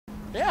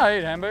Yeah, I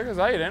eat hamburgers.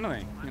 I eat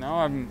anything. You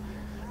know,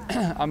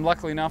 I'm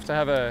lucky enough to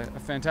have a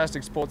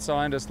fantastic sports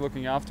scientist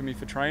looking after me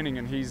for training,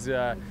 and he's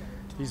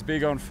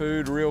big on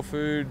food, real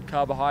food,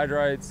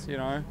 carbohydrates. You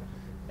know,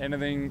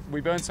 anything.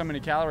 We burn so many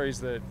calories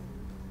that,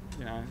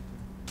 you know,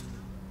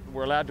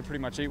 we're allowed to pretty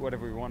much eat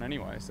whatever we want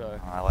anyway. So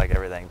I like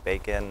everything: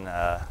 bacon,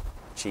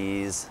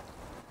 cheese,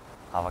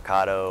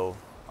 avocado,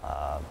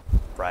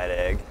 fried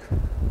egg,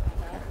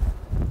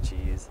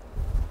 cheese,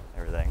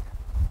 everything.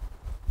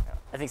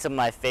 I think some of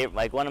my favorite,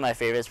 like one of my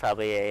favorites,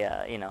 probably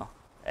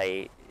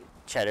a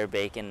cheddar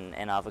bacon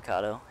and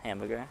avocado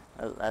hamburger.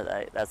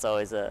 That's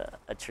always a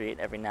treat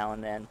every now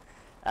and then.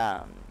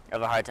 I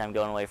have a hard time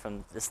going away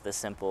from just the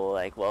simple,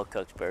 like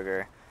well-cooked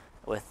burger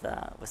with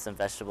some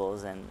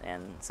vegetables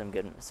and some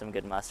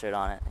good mustard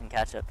on it and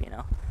ketchup. You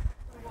know.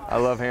 I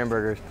love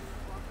hamburgers.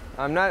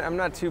 I'm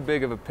not too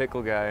big of a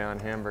pickle guy on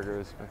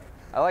hamburgers.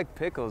 I like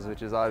pickles,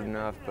 which is odd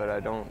enough, but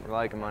I don't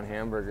like them on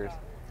hamburgers.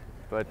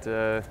 But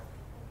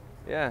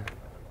yeah,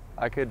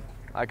 I could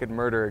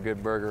murder a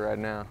good burger right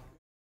now.